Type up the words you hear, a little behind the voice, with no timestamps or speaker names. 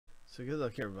So good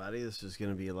luck, everybody. This is going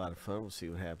to be a lot of fun. We'll see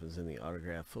what happens in the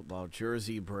autographed football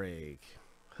jersey break.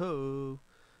 Ho!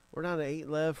 We're down to 8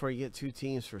 left, where you get 2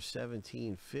 teams for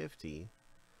 $17.50.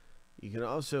 You can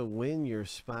also win your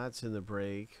spots in the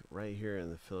break. Right here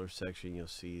in the filler section, you'll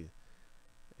see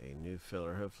a new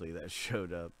filler. Hopefully that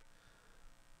showed up.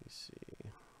 Let me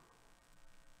see.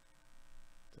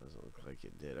 Doesn't look like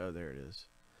it did. Oh, there it is.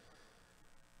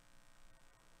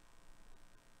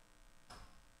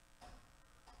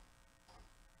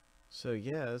 So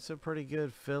yeah, it's a pretty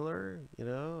good filler, you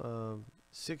know.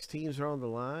 6 teams are on the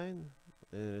line,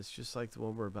 and it's just like the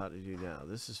one we're about to do now.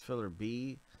 This is filler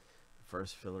B. The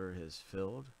first filler has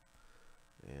filled.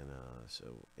 And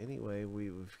so anyway,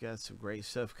 we've got some great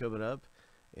stuff coming up,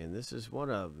 and this is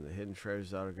one of them, the Hidden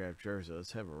Treasures autographed jersey.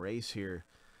 Let's have a race here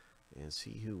and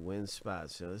see who wins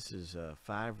spots. So this is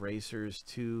 5 racers.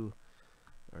 2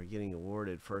 are getting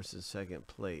awarded first and second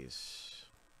place.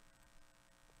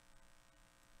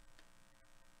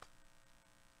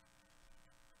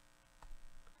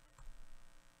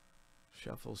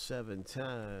 Shuffle 7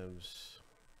 times.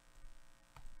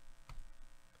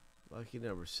 Lucky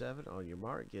number 7. On your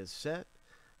mark, get set,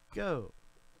 go.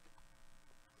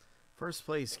 First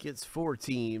place gets 4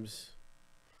 teams.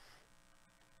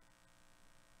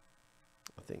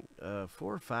 I think 4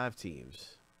 or 5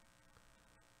 teams.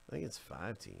 I think it's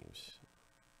 5 teams.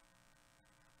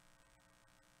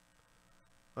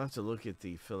 I'll have to look at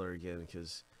the filler again,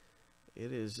 because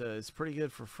it is it's pretty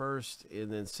good for first, and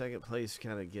then second place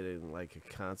kind of getting like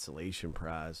a consolation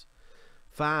prize.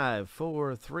 5,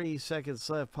 4, 3 seconds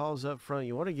left. Paul's up front.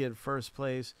 You want to get first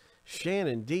place.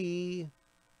 Shannon D.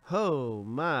 Oh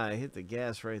my, hit the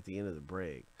gas right at the end of the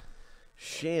break.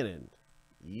 Shannon,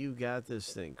 you got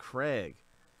this thing. Craig,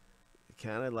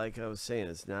 kind of like I was saying,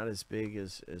 it's not as big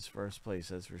as first place,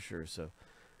 that's for sure. So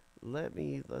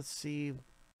let's see.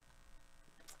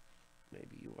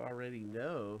 Maybe you already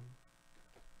know.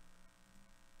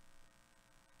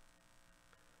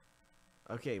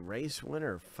 Okay, race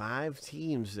winner, 5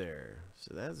 teams there.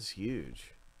 So that's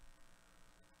huge.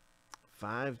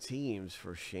 5 teams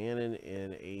for Shannon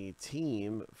and a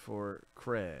team for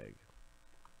Craig.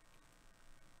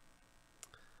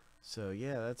 So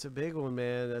yeah, that's a big one,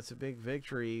 man. That's a big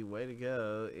victory. Way to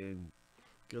go. And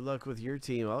good luck with your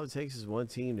team. All it takes is 1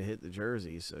 team to hit the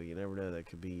jersey, so you never know, that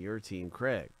could be your team,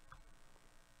 Craig.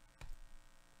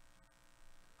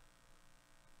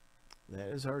 That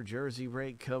is our jersey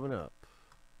break coming up.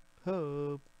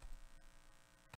 Hope.